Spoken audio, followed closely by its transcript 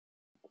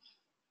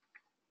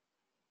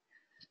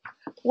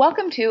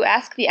Welcome to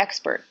Ask the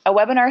Expert, a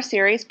webinar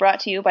series brought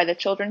to you by the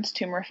Children's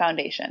Tumor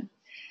Foundation.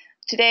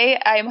 Today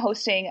I am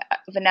hosting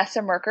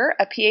Vanessa Merker,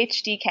 a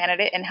PhD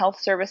candidate in health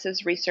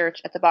services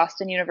research at the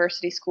Boston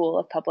University School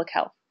of Public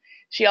Health.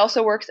 She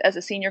also works as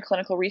a senior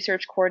clinical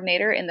research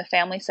coordinator in the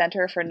Family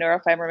Center for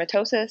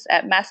Neurofibromatosis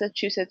at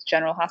Massachusetts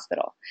General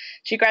Hospital.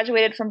 She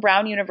graduated from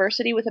Brown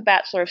University with a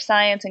Bachelor of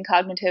Science in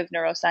Cognitive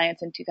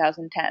Neuroscience in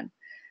 2010.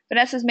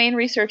 Vanessa's main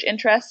research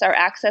interests are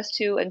access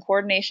to and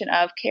coordination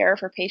of care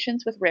for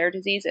patients with rare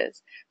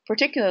diseases,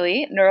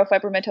 particularly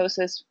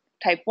neurofibromatosis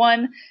type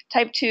 1,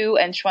 type 2,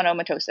 and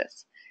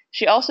schwannomatosis.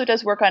 She also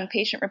does work on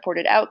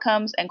patient-reported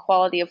outcomes and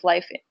quality of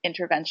life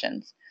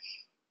interventions.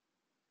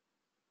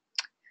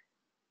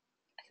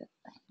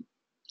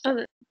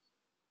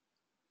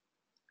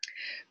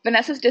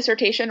 Vanessa's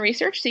dissertation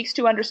research seeks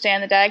to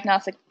understand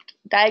the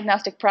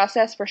diagnostic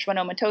process for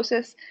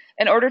schwannomatosis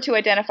in order to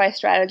identify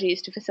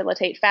strategies to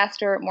facilitate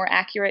faster, more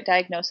accurate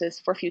diagnosis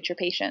for future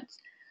patients.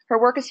 Her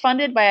work is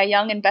funded by a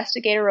Young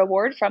Investigator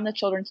Award from the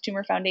Children's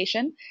Tumor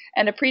Foundation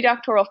and a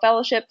predoctoral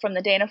fellowship from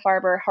the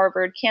Dana-Farber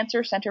Harvard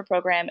Cancer Center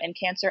Program in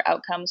Cancer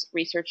Outcomes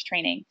Research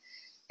Training.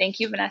 Thank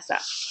you, Vanessa.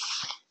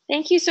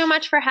 Thank you so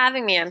much for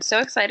having me. I'm so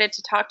excited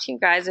to talk to you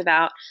guys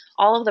about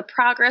all of the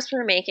progress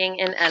we're making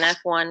in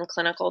NF1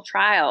 clinical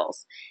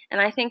trials.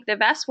 And I think the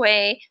best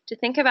way to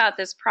think about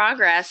this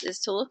progress is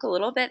to look a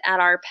little bit at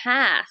our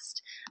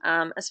past.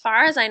 As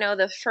far as I know,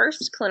 the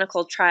first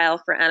clinical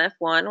trial for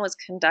NF1 was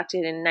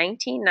conducted in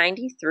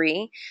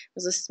 1993. It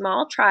was a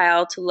small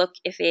trial to look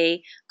if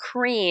a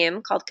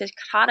cream called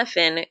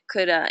ketotifen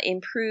could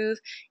improve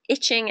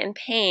itching and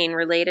pain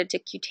related to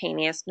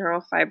cutaneous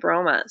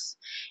neurofibromas.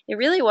 It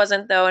really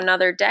wasn't, though,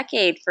 another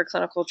decade for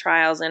clinical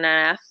trials in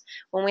NF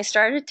when we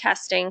started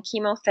testing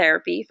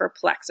chemotherapy for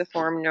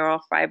plexiform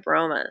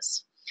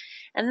neurofibromas.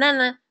 And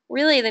then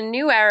really the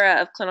new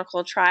era of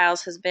clinical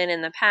trials has been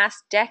in the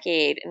past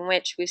decade, in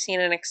which we've seen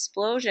an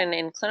explosion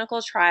in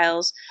clinical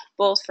trials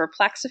both for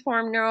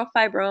plexiform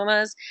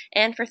neurofibromas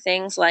and for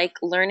things like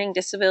learning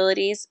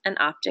disabilities and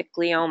optic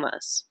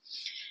gliomas.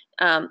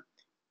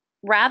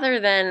 Rather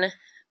than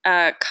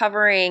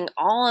covering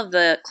all of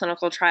the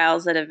clinical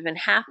trials that have been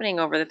happening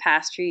over the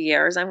past few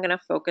years, I'm going to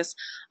focus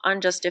on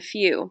just a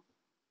few.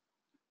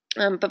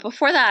 But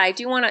before that, I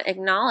do want to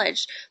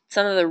acknowledge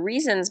some of the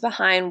reasons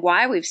behind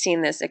why we've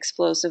seen this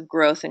explosive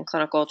growth in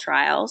clinical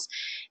trials.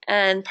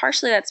 And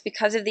partially that's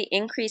because of the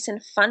increase in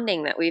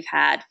funding that we've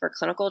had for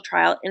clinical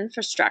trial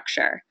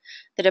infrastructure.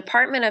 The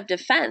Department of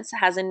Defense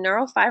has a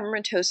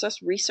neurofibromatosis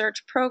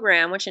research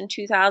program, which in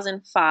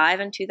 2005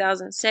 and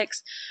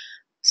 2006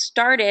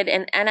 started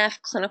an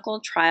NF Clinical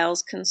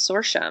Trials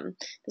Consortium.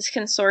 This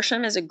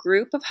consortium is a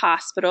group of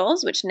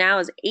hospitals, which now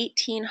is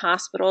 18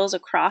 hospitals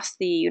across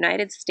the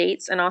United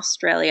States and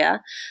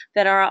Australia,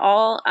 that are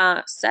all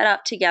set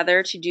up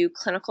together to do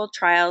clinical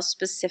trials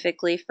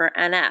specifically for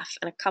NF.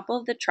 And a couple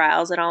of the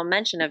trials that I'll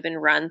mention have been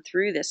run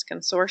through this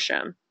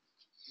consortium.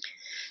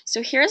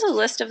 So here's a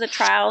list of the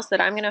trials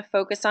that I'm going to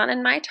focus on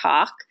in my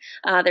talk.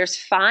 There's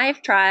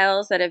 5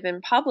 trials that have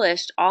been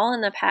published all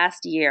in the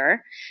past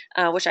year,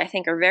 which I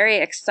think are very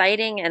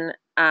exciting and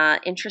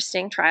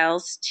interesting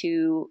trials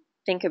to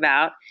think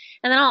about.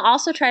 And then I'll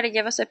also try to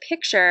give us a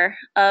picture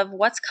of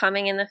what's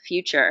coming in the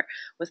future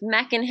with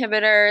MEK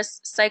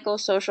inhibitors,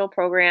 psychosocial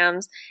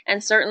programs,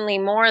 and certainly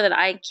more that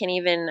I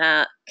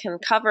can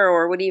cover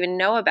or would even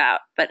know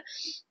about. But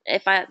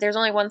there's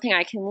only one thing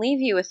I can leave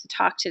you with to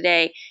talk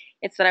today,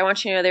 it's that I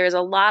want you to know there is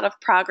a lot of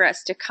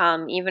progress to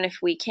come, even if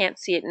we can't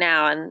see it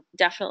now, and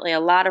definitely a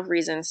lot of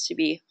reasons to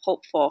be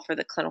hopeful for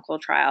the clinical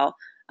trial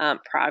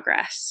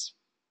progress.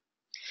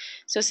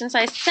 So since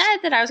I said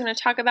that I was going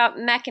to talk about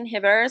MEK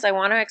inhibitors, I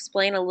want to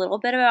explain a little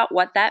bit about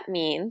what that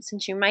means,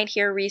 since you might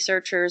hear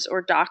researchers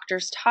or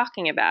doctors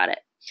talking about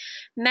it.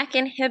 MEK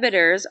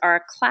inhibitors are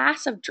a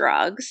class of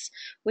drugs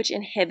which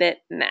inhibit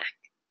MEK.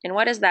 And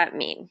what does that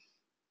mean?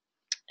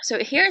 So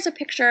here's a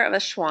picture of a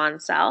Schwann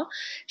cell.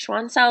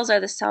 Schwann cells are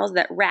the cells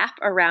that wrap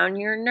around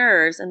your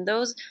nerves, and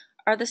those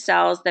are the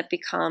cells that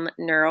become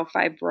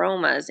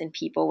neurofibromas in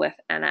people with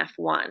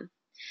NF1.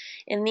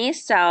 In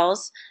these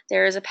cells,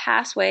 there is a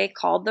pathway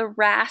called the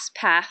RAS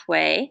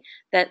pathway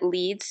that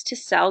leads to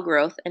cell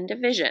growth and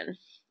division.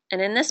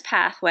 And in this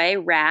pathway,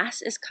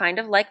 RAS is kind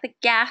of like the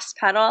gas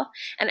pedal,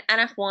 and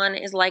NF1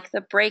 is like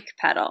the brake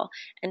pedal.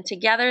 And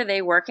together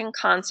they work in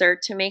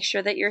concert to make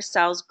sure that your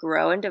cells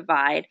grow and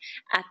divide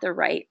at the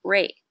right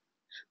rate.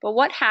 But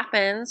what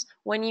happens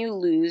when you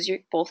lose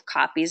both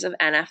copies of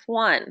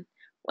NF1?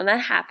 When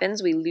that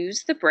happens, we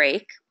lose the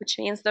brake, which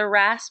means the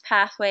RAS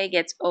pathway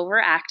gets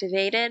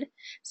overactivated,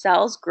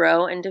 cells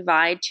grow and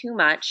divide too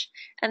much,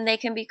 and they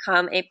can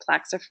become a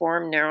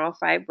plexiform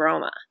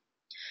neurofibroma.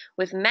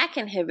 With MEK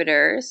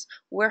inhibitors,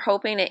 we're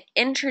hoping to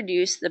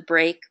introduce the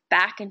brake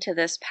back into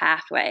this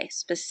pathway,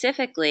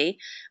 specifically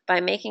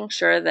by making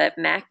sure that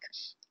MEK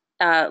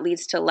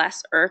leads to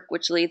less ERK,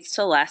 which leads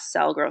to less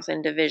cell growth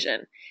and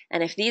division.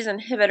 And if these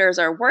inhibitors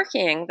are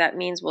working, that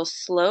means we'll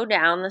slow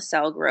down the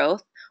cell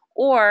growth,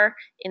 or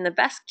in the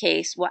best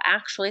case, we'll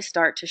actually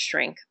start to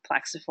shrink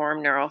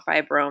plexiform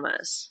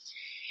neurofibromas.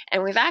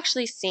 And we've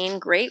actually seen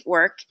great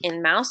work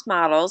in mouse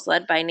models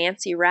led by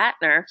Nancy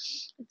Ratner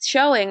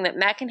showing that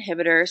MEK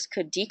inhibitors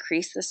could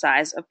decrease the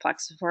size of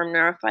plexiform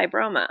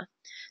neurofibroma.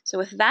 So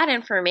with that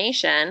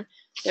information,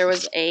 there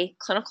was a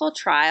clinical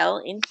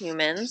trial in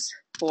humans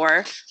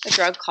for a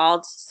drug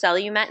called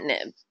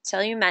selumetinib.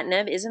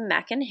 Selumetinib is a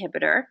MEK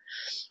inhibitor,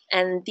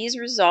 and these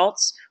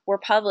results were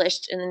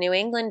published in the New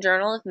England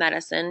Journal of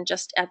Medicine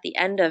just at the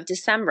end of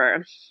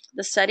December.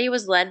 The study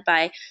was led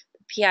by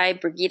PI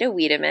Brigitte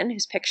Wiedemann,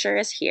 whose picture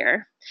is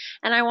here,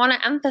 and I want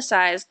to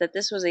emphasize that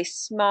this was a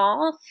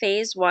small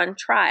phase 1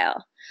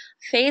 trial.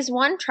 Phase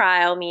 1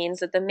 trial means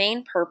that the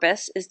main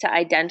purpose is to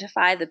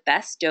identify the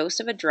best dose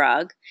of a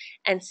drug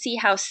and see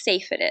how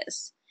safe it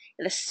is.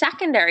 The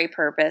secondary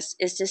purpose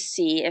is to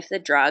see if the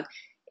drug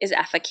is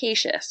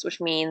efficacious, which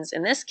means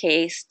in this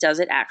case, does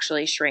it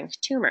actually shrink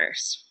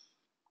tumors?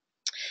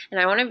 And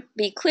I want to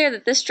be clear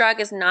that this drug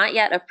is not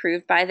yet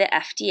approved by the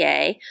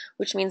FDA,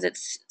 which means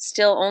it's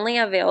still only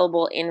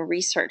available in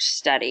research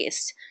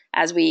studies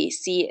as we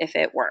see if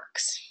it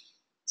works.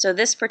 So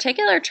this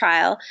particular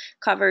trial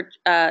covered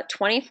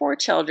 24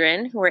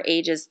 children who were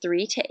ages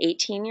 3 to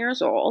 18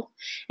 years old,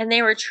 and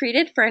they were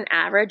treated for an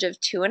average of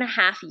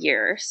 2.5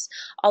 years,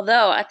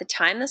 although at the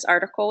time this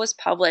article was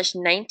published,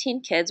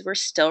 19 kids were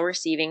still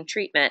receiving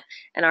treatment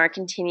and are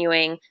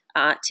continuing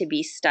to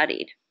be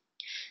studied.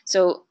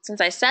 So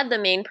since I said the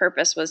main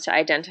purpose was to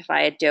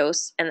identify a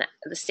dose and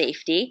the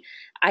safety,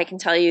 I can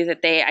tell you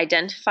that they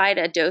identified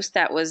a dose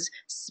that was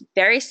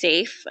very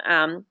safe.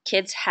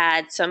 Kids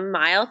had some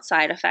mild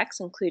side effects,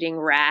 including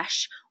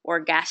rash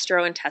or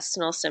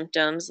gastrointestinal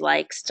symptoms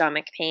like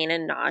stomach pain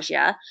and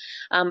nausea.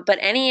 But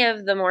any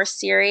of the more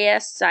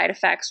serious side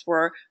effects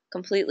were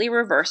completely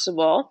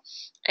reversible.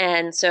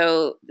 And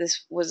so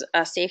this was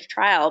a safe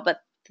trial.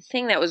 But the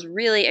thing that was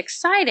really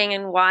exciting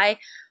and why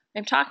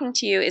I'm talking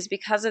to you is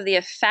because of the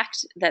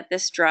effect that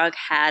this drug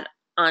had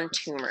on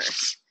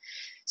tumors.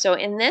 So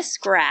in this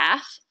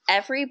graph,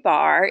 every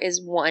bar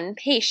is one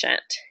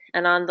patient.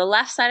 And on the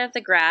left side of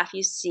the graph,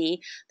 you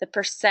see the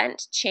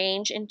percent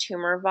change in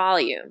tumor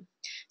volume.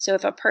 So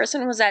if a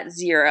person was at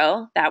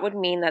 0, that would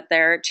mean that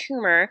their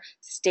tumor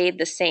stayed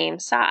the same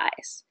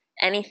size.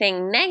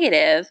 Anything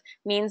negative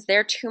means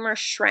their tumor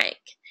shrank.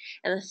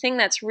 And the thing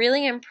that's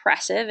really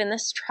impressive in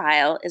this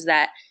trial is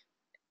that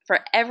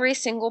for every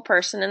single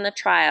person in the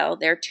trial,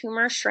 their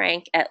tumor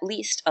shrank at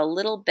least a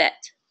little bit.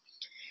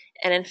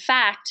 And in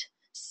fact,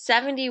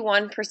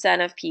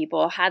 71% of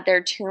people had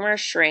their tumor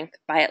shrink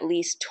by at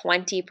least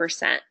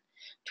 20%.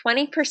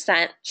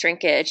 20%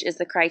 shrinkage is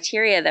the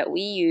criteria that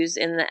we use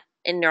in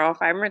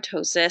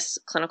neurofibromatosis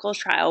clinical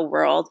trial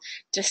world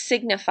to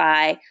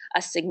signify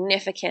a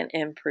significant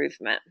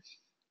improvement.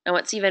 And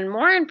what's even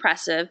more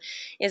impressive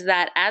is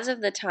that as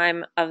of the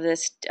time of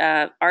this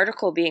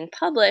article being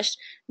published,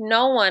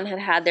 no one had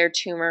had their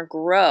tumor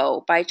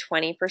grow by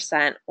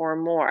 20% or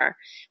more,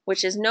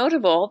 which is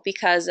notable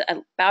because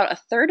about a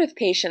third of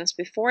patients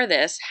before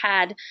this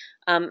had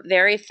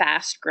very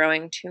fast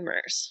growing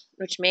tumors,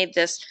 which made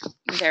this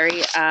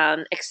very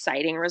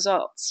exciting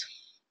results.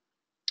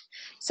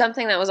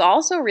 Something that was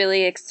also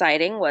really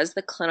exciting was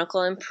the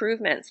clinical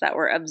improvements that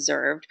were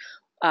observed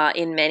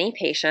in many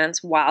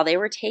patients while they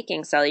were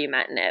taking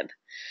selumetinib.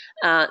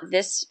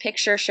 This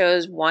picture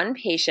shows one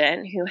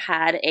patient who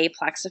had a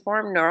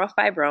plexiform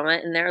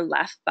neurofibroma in their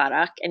left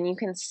buttock, and you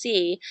can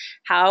see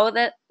how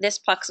this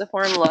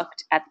plexiform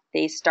looked at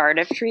the start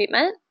of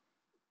treatment,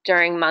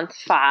 during month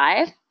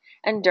 5,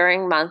 and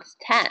during month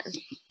 10.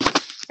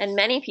 And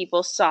many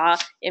people saw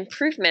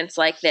improvements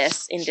like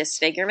this in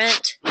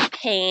disfigurement,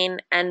 pain,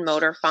 and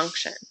motor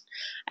function.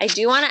 I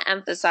do want to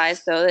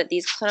emphasize, though, that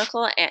these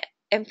clinical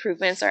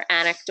improvements are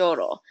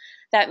anecdotal.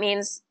 That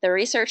means the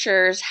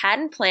researchers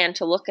hadn't planned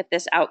to look at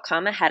this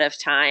outcome ahead of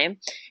time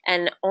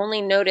and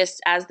only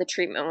noticed as the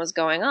treatment was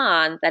going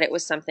on that it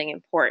was something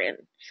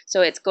important.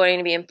 So it's going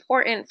to be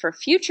important for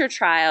future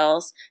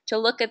trials to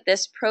look at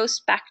this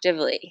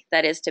prospectively,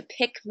 that is, to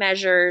pick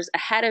measures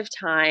ahead of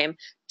time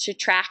to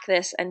track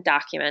this and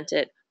document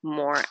it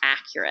more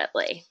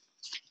accurately.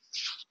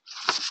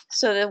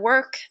 So the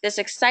work, this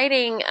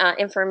exciting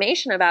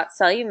information about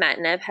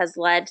selumetinib has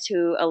led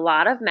to a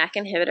lot of MEK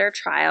inhibitor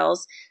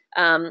trials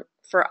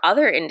for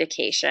other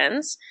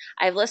indications.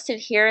 I've listed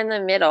here in the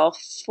middle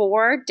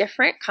 4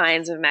 different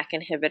kinds of MEK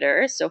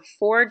inhibitors, so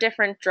 4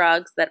 different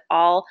drugs that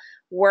all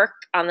work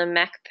on the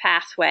MEK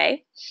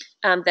pathway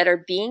that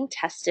are being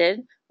tested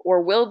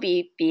or will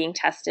be being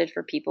tested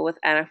for people with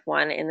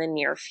NF1 in the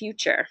near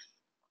future.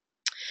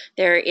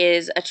 There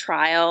is a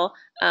trial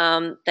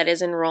that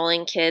is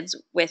enrolling kids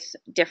with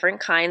different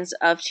kinds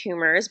of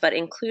tumors, but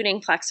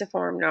including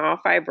plexiform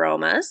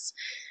neurofibromas.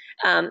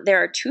 There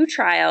are 2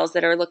 trials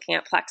that are looking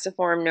at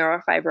plexiform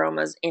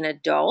neurofibromas in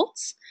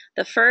adults.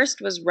 The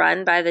first was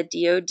run by the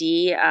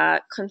DoD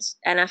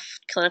NF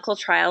Clinical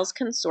Trials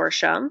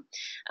Consortium,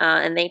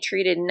 and they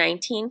treated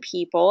 19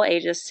 people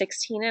ages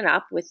 16 and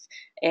up with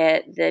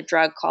the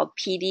drug called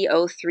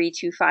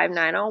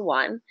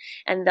PD032591,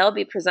 and they'll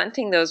be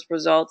presenting those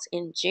results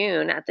in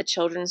June at the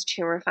Children's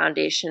Tumor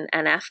Foundation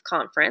NF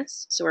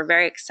conference. So we're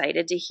very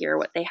excited to hear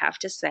what they have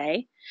to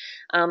say.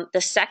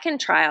 The second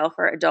trial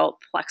for adult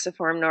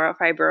plexiform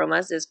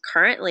neurofibromas is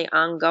currently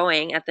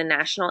ongoing at the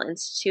National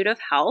Institute of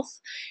Health,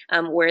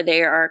 where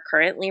they are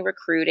currently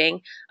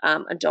recruiting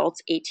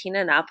adults 18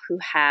 and up who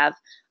have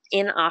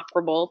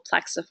inoperable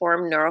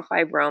plexiform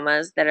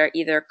neurofibromas that are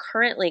either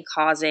currently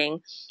causing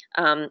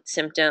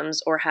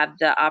symptoms or have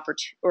the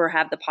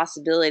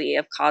possibility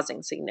of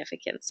causing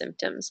significant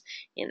symptoms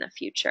in the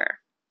future.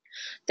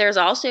 There's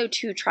also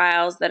 2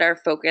 trials that are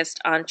focused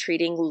on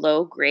treating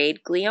low-grade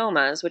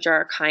gliomas, which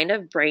are a kind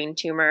of brain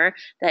tumor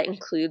that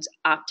includes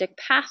optic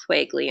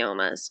pathway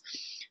gliomas.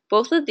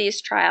 Both of these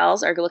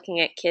trials are looking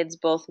at kids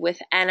both with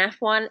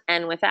NF1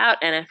 and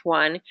without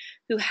NF1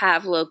 who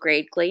have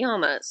low-grade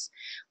gliomas.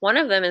 One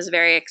of them is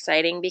very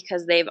exciting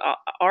because they've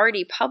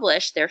already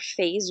published their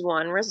phase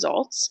 1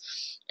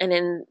 results. And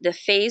in the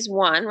phase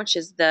 1, which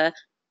is the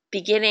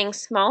beginning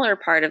smaller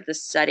part of the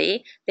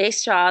study, they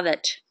saw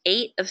that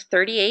 8 of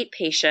 38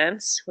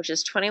 patients, which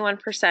is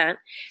 21%,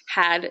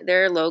 had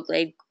their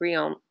low-grade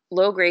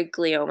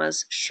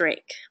gliomas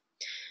shrink.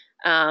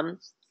 And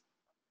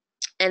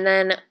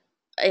then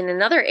in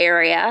another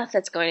area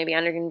that's going to be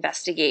under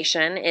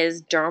investigation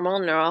is dermal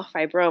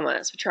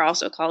neurofibromas, which are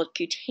also called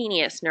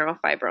cutaneous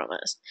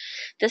neurofibromas.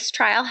 This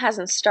trial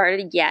hasn't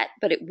started yet,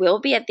 but it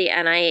will be at the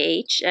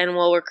NIH and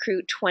will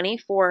recruit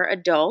 24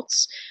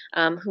 adults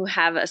who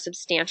have a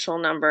substantial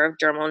number of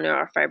dermal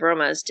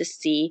neurofibromas to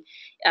see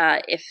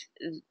if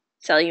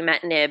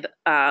selumetinib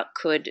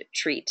could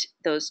treat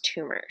those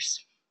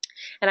tumors.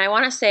 And I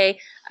want to say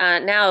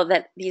now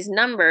that these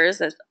numbers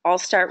that all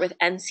start with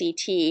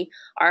NCT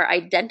are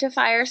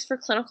identifiers for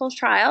clinical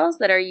trials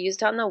that are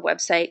used on the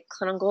website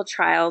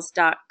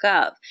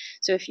clinicaltrials.gov.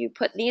 So if you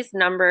put these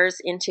numbers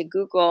into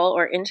Google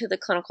or into the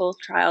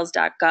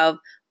clinicaltrials.gov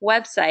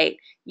website,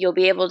 you'll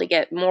be able to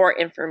get more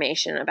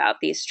information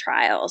about these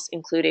trials,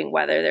 including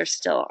whether they're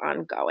still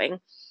ongoing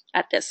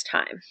at this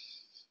time.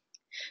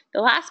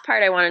 The last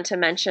part I wanted to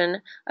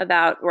mention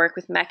about work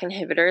with MEK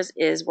inhibitors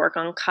is work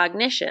on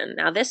cognition.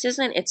 Now, this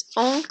isn't its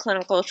own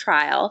clinical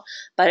trial,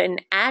 but an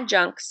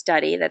adjunct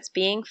study that's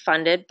being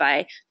funded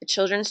by the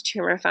Children's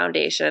Tumor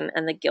Foundation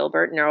and the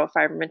Gilbert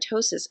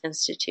Neurofibromatosis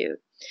Institute.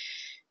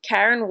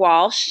 Karen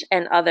Walsh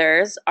and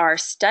others are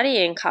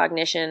studying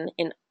cognition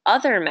in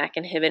other MEK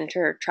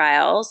inhibitor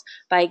trials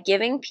by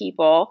giving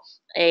people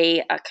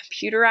a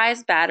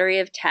computerized battery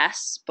of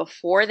tests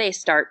before they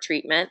start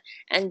treatment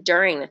and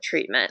during the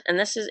treatment. And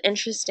this is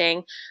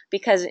interesting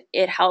because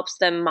it helps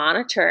them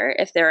monitor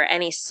if there are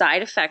any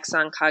side effects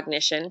on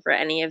cognition for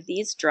any of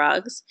these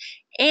drugs.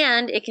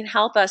 And it can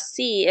help us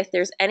see if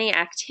there's any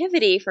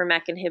activity for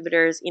MEK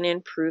inhibitors in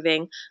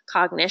improving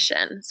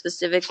cognition,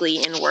 specifically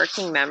in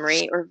working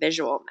memory or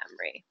visual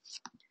memory.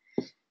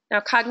 Now,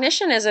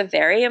 cognition is a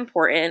very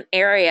important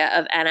area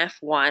of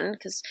NF1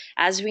 because,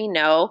 as we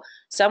know,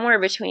 somewhere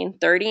between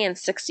 30 and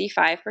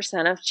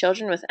 65% of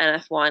children with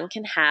NF1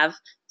 can have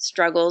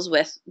struggles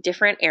with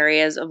different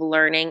areas of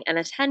learning and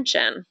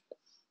attention.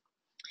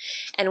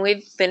 And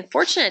we've been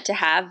fortunate to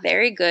have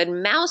very good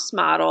mouse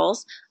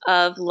models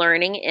of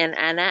learning in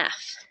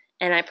NF.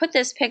 And I put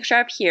this picture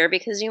up here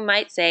because you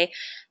might say,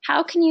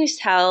 how can you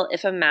tell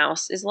if a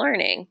mouse is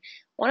learning?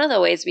 One of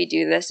the ways we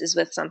do this is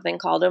with something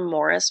called a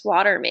Morris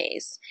water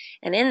maze.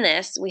 And in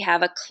this, we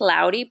have a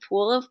cloudy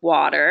pool of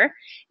water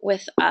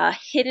with a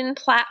hidden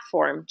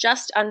platform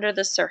just under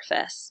the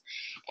surface.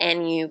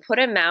 And you put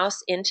a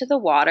mouse into the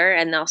water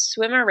and they'll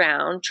swim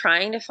around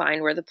trying to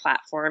find where the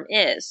platform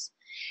is.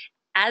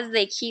 As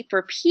they keep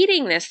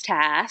repeating this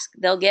task,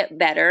 they'll get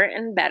better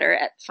and better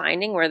at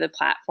finding where the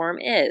platform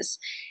is.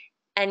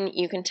 And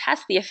you can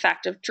test the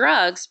effect of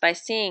drugs by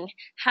seeing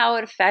how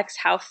it affects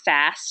how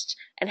fast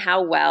and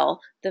how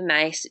well the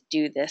mice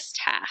do this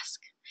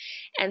task.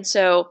 And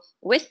so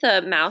with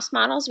the mouse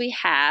models we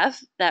have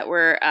that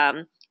were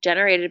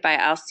generated by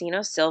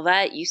Alcino Silva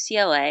at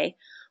UCLA,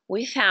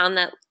 we found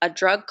that a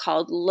drug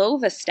called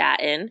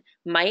lovastatin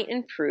might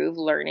improve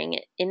learning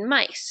in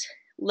mice.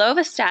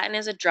 Lovastatin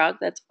is a drug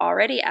that's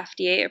already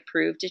FDA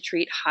approved to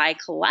treat high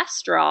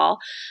cholesterol,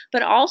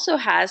 but also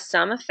has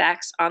some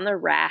effects on the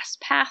RAS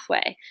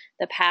pathway,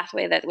 the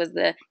pathway that was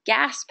the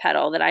gas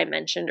pedal that I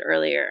mentioned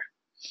earlier.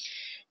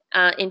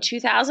 In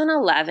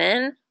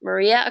 2011,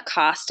 Maria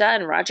Acosta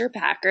and Roger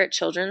Packer at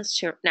Children's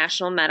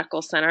National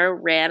Medical Center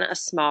ran a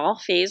small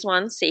phase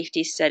 1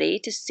 safety study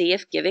to see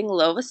if giving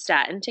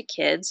lovastatin to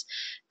kids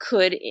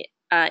could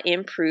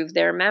improve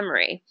their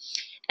memory.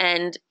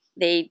 And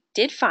they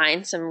did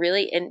find some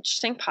really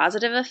interesting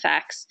positive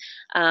effects,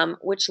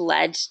 which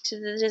led to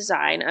the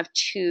design of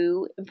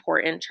 2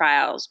 important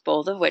trials,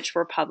 both of which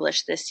were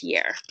published this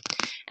year.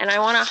 And I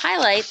want to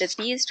highlight that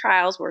these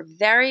trials were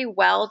very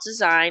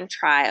well-designed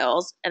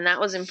trials, and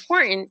that was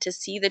important to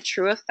see the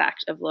true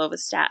effect of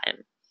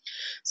lovastatin.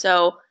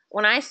 So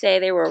when I say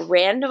they were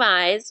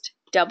randomized,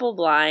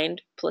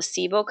 double-blind,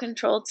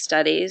 placebo-controlled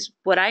studies,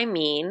 what I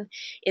mean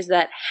is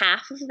that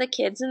half of the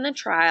kids in the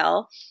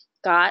trial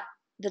got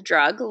the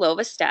drug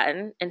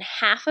lovastatin, and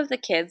half of the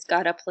kids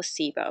got a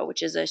placebo,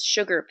 which is a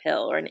sugar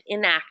pill or an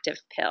inactive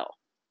pill.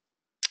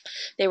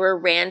 They were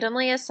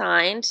randomly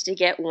assigned to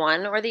get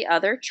one or the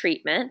other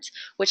treatment,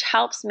 which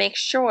helps make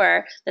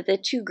sure that the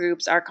 2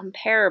 groups are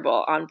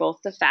comparable on both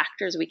the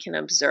factors we can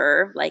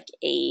observe, like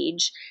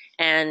age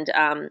and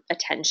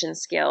attention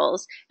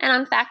skills, and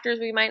on factors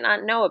we might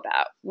not know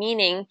about,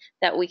 meaning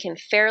that we can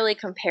fairly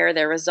compare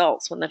their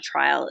results when the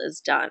trial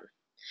is done.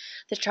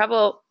 The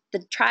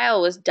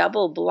trial was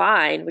double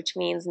blind, which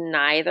means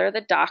neither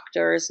the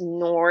doctors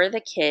nor the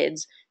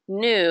kids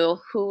knew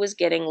who was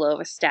getting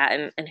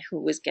lovastatin and who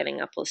was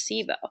getting a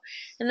placebo.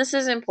 And this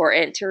is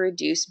important to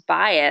reduce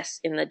bias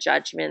in the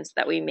judgments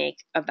that we make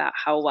about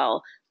how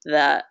well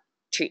the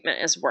treatment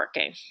is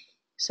working.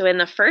 So in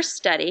the first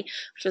study,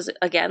 which was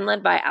again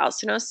led by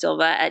Alcino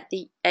Silva at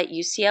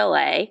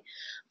UCLA,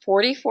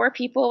 44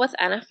 people with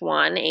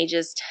NF1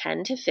 ages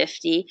 10 to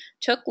 50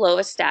 took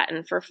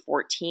lovastatin for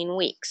 14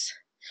 weeks.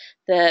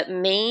 The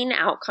main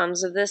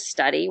outcomes of this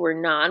study were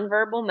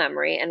nonverbal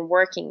memory and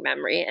working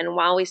memory, and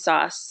while we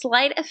saw a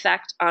slight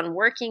effect on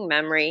working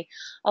memory,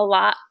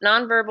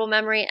 nonverbal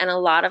memory and a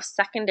lot of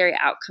secondary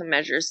outcome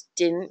measures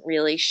didn't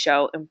really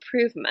show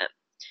improvement.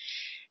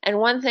 And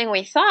one thing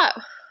we thought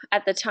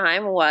at the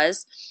time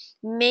was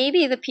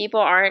maybe the people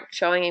aren't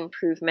showing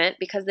improvement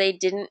because they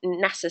didn't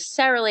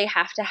necessarily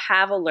have to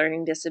have a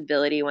learning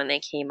disability when they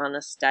came on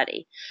the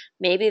study.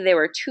 Maybe they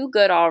were too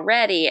good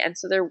already, and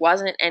so there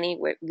wasn't any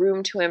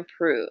room to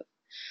improve.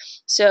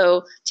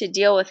 So to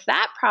deal with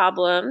that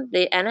problem,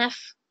 the NF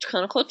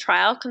Clinical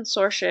Trial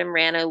Consortium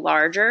ran a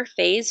larger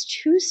phase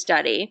 2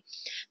 study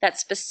that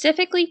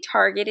specifically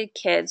targeted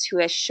kids who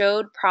had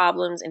showed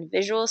problems in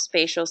visual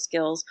spatial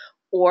skills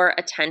or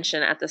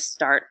attention at the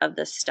start of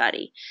the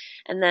study.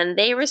 And then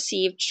they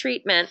received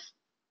treatment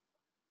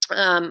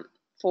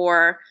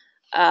for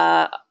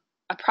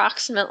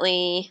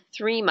approximately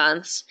 3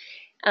 months.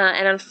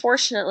 And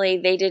unfortunately,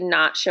 they did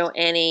not show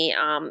any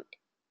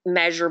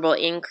measurable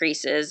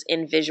increases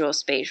in visual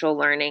spatial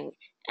learning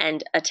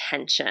and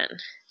attention.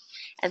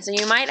 And so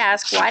you might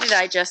ask, why did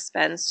I just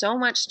spend so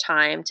much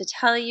time to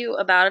tell you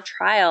about a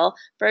trial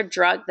for a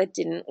drug that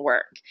didn't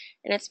work?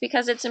 And it's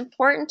because it's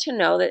important to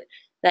know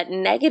that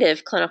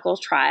negative clinical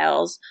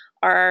trials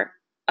are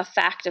a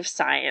fact of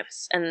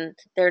science, and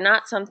they're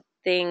not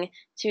something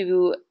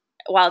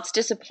while it's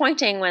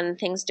disappointing when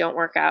things don't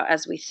work out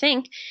as we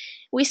think,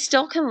 we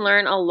still can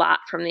learn a lot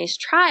from these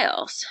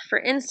trials. For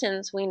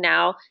instance, we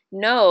now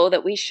know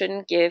that we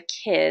shouldn't give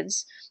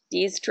kids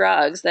these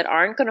drugs that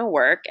aren't going to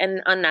work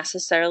and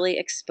unnecessarily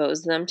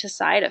expose them to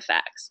side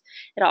effects.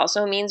 It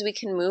also means we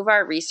can move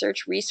our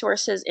research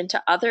resources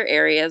into other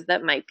areas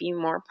that might be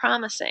more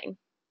promising.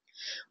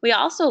 We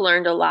also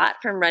learned a lot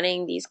from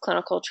running these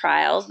clinical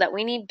trials that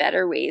we need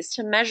better ways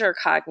to measure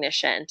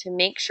cognition to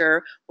make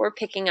sure we're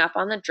picking up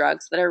on the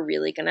drugs that are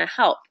really going to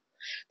help.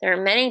 There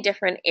are many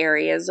different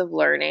areas of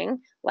learning,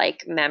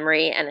 like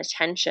memory and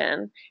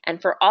attention,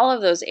 and for all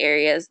of those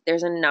areas,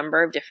 there's a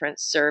number of different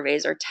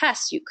surveys or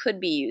tests you could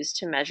be used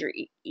to measure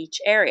each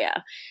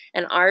area.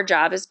 And our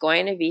job is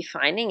going to be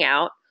finding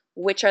out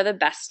which are the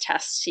best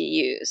tests to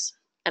use.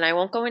 And I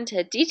won't go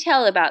into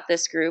detail about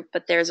this group,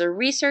 but there's a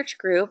research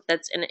group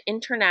that's an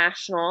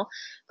international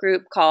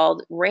group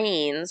called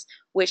RAINS,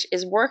 which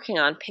is working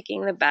on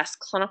picking the best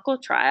clinical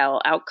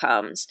trial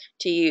outcomes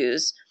to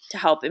use to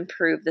help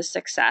improve the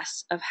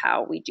success of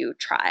how we do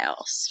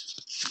trials.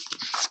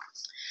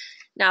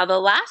 Now, the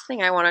last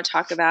thing I want to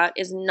talk about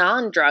is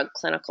non-drug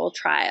clinical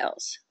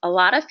trials. A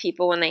lot of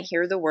people, when they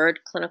hear the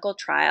word clinical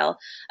trial,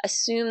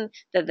 assume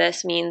that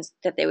this means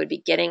that they would be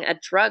getting a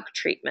drug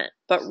treatment,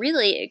 but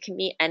really it can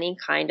be any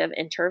kind of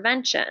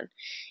intervention.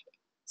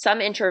 Some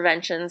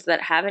interventions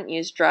that haven't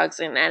used drugs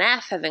in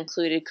NF have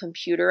included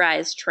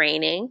computerized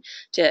training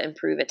to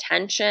improve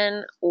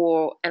attention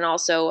and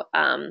also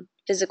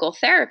physical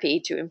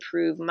therapy to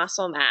improve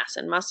muscle mass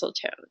and muscle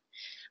tone.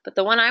 But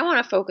the one I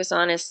want to focus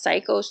on is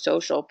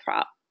psychosocial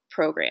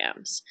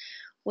programs.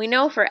 We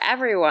know for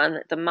everyone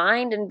that the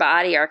mind and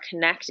body are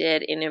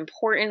connected in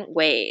important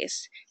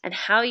ways, and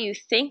how you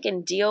think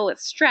and deal with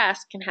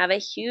stress can have a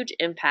huge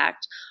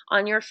impact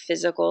on your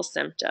physical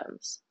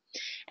symptoms.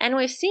 And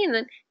we've seen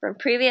that from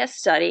previous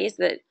studies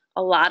that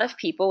a lot of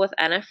people with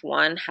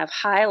NF1 have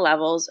high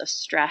levels of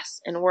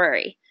stress and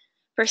worry.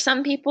 For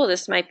some people,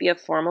 this might be a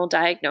formal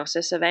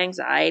diagnosis of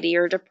anxiety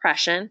or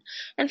depression,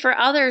 and for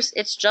others,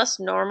 it's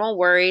just normal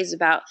worries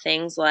about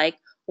things like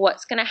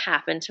what's going to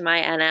happen to my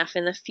NF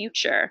in the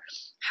future,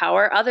 how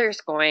are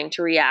others going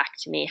to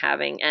react to me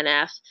having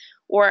NF,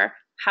 or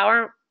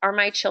how are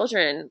my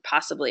children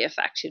possibly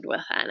affected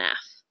with NF?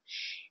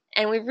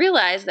 And we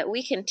realized that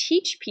we can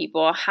teach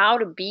people how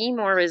to be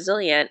more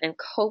resilient and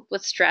cope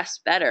with stress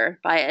better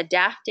by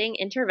adapting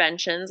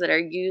interventions that are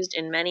used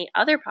in many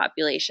other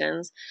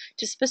populations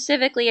to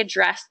specifically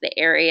address the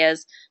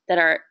areas that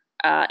are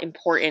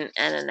important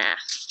in NF.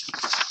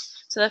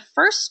 So the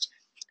first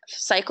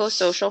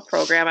psychosocial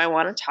program I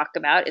want to talk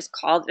about is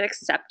called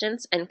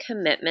acceptance and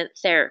commitment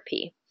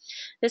therapy.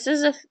 This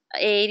is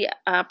a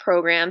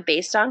program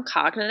based on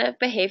cognitive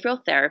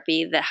behavioral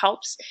therapy that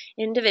helps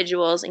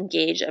individuals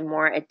engage in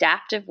more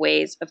adaptive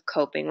ways of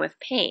coping with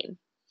pain.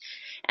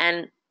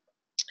 And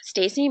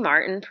Stacy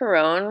Martin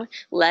Perrone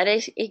led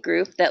a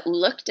group that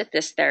looked at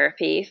this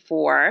therapy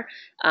for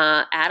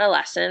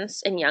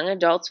adolescents and young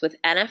adults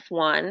with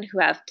NF1 who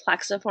have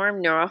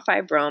plexiform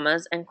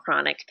neurofibromas and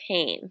chronic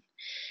pain.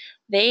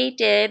 They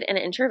did an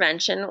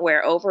intervention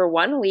where over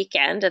one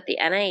weekend at the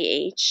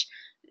NIH,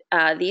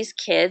 these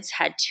kids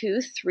had 2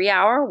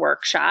 3-hour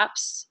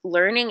workshops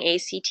learning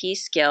ACT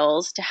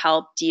skills to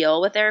help deal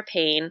with their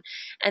pain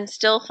and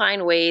still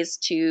find ways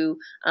to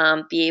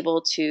be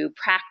able to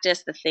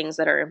practice the things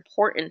that are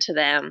important to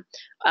them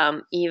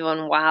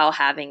even while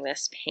having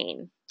this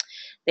pain.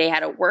 They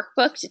had a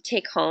workbook to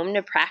take home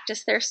to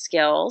practice their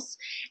skills,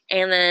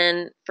 and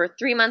then for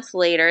 3 months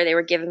later, they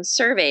were given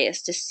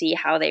surveys to see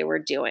how they were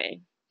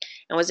doing.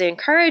 And what's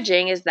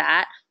encouraging is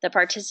that the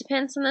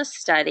participants in this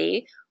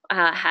study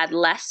had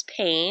less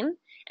pain,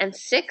 and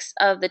 6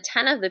 of the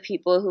 10 of the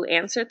people who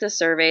answered the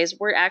surveys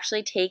were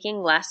actually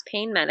taking less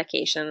pain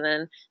medication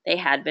than they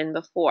had been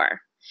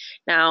before.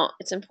 Now,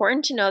 it's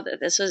important to note that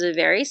this was a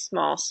very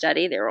small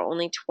study. There were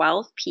only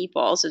 12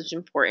 people, so it's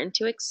important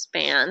to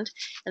expand,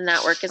 and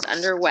that work is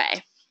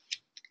underway.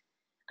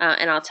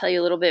 And I'll tell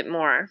you a little bit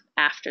more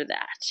after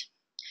that.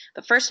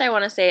 But first, I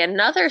want to say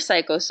another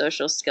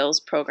psychosocial skills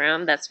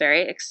program that's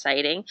very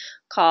exciting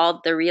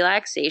called the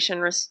Relaxation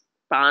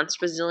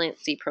Response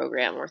Resiliency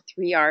Program, or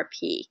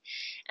 3RP.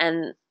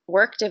 And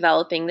work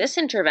developing this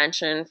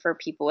intervention for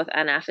people with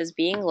NF is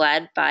being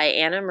led by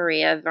Anna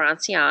Maria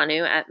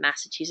Vrancianu at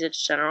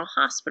Massachusetts General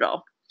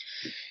Hospital.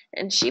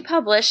 And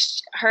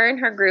her and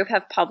her group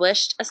have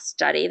published a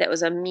study that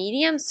was a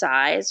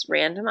medium-sized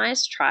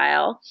randomized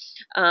trial,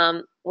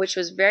 which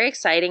was very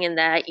exciting in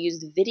that it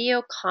used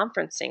video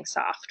conferencing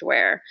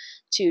software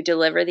to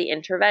deliver the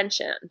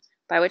intervention,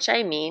 by which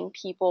I mean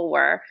people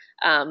were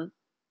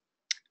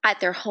at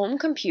their home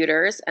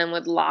computers and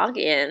would log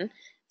in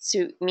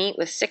to meet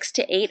with 6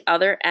 to 8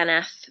 other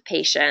NF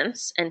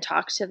patients and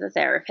talk to the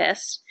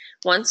therapist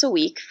once a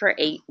week for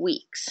 8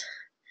 weeks.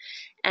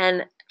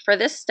 And for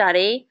this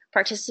study,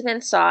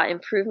 participants saw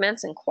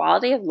improvements in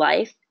quality of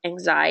life,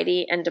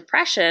 anxiety, and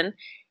depression,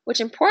 which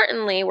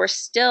importantly were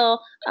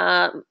still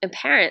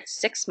apparent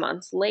 6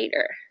 months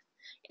later.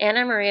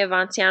 Anna Maria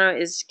Vanciano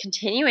is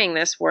continuing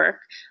this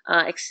work,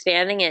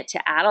 expanding it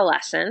to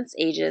adolescents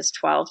ages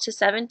 12 to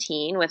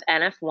 17 with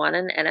NF1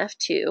 and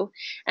NF2,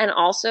 and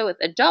also with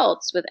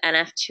adults with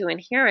NF2 and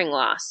hearing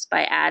loss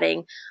by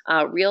adding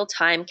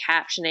real-time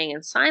captioning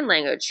and sign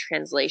language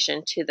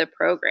translation to the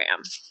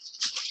program.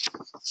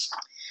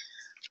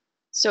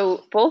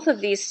 So both of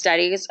these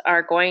studies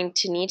are going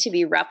to need to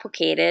be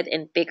replicated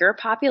in bigger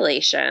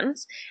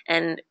populations.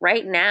 And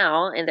right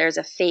now, there's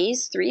a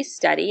phase 3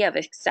 study of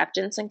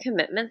acceptance and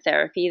commitment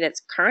therapy that's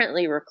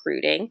currently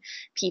recruiting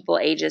people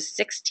ages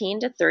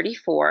 16 to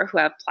 34 who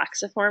have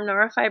plexiform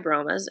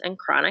neurofibromas and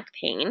chronic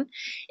pain.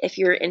 If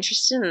you're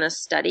interested in this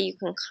study, you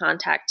can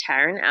contact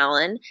Taryn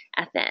Allen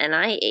at the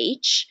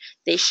NIH.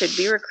 They should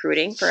be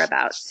recruiting for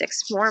about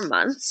 6 more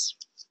months.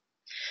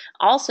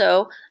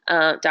 Also,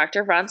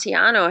 Dr.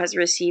 Vranciano has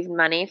received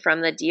money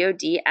from the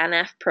DoD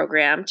NF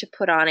program to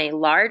put on a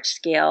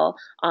large-scale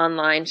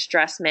online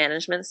stress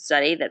management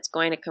study that's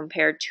going to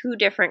compare 2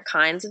 different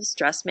kinds of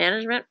stress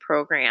management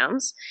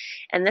programs.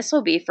 And this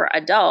will be for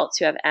adults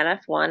who have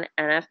NF1,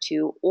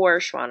 NF2, or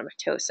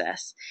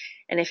schwannomatosis.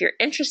 And if you're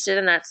interested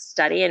in that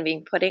study and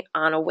being put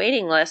on a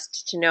waiting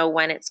list to know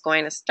when it's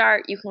going to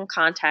start, you can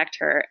contact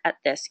her at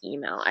this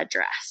email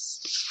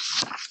address.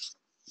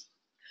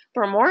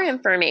 For more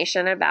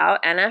information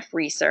about NF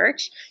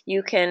research,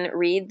 you can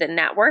read the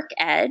Network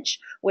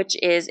Edge, which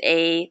is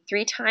a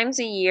 3 times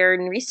a year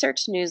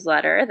research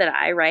newsletter that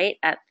I write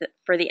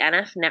for the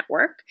NF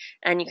Network,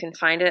 and you can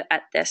find it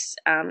at this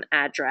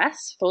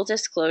address. Full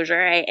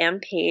disclosure, I am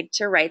paid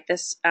to write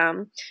this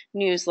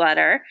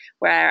newsletter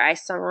where I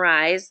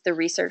summarize the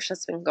research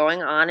that's been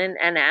going on in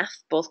NF,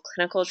 both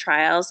clinical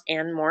trials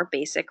and more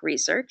basic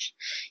research.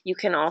 You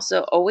can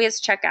also always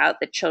check out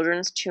the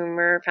Children's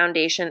Tumor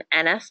Foundation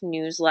NF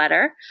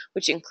newsletter,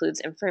 which includes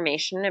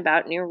information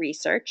about new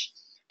research.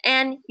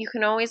 And you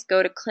can always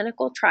go to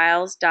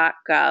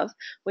clinicaltrials.gov,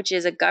 which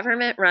is a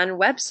government-run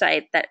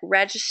website that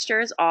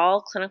registers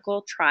all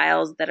clinical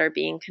trials that are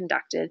being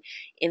conducted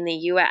in the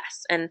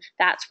U.S. And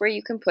that's where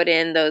you can put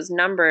in those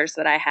numbers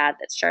that I had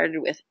that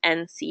started with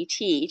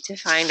NCT to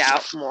find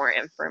out more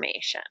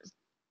information.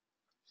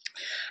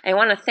 I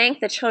want to thank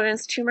the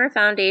Children's Tumor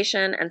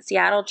Foundation and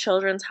Seattle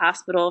Children's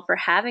Hospital for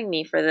having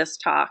me for this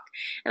talk.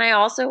 And I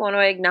also want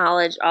to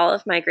acknowledge all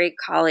of my great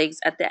colleagues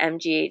at the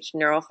MGH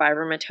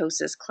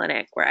Neurofibromatosis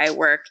Clinic where I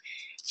work.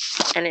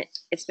 And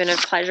it's been a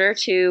pleasure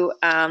to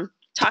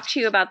talk to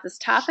you about this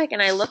topic,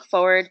 and I look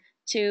forward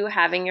to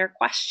having your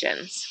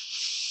questions.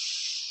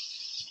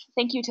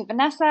 Thank you to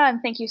Vanessa,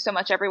 and thank you so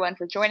much everyone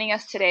for joining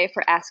us today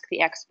for Ask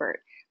the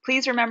Expert.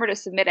 Please remember to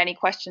submit any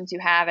questions you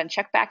have and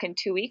check back in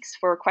 2 weeks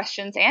for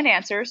questions and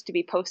answers to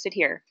be posted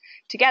here.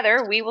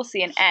 Together, we will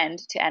see an end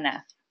to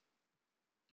NF.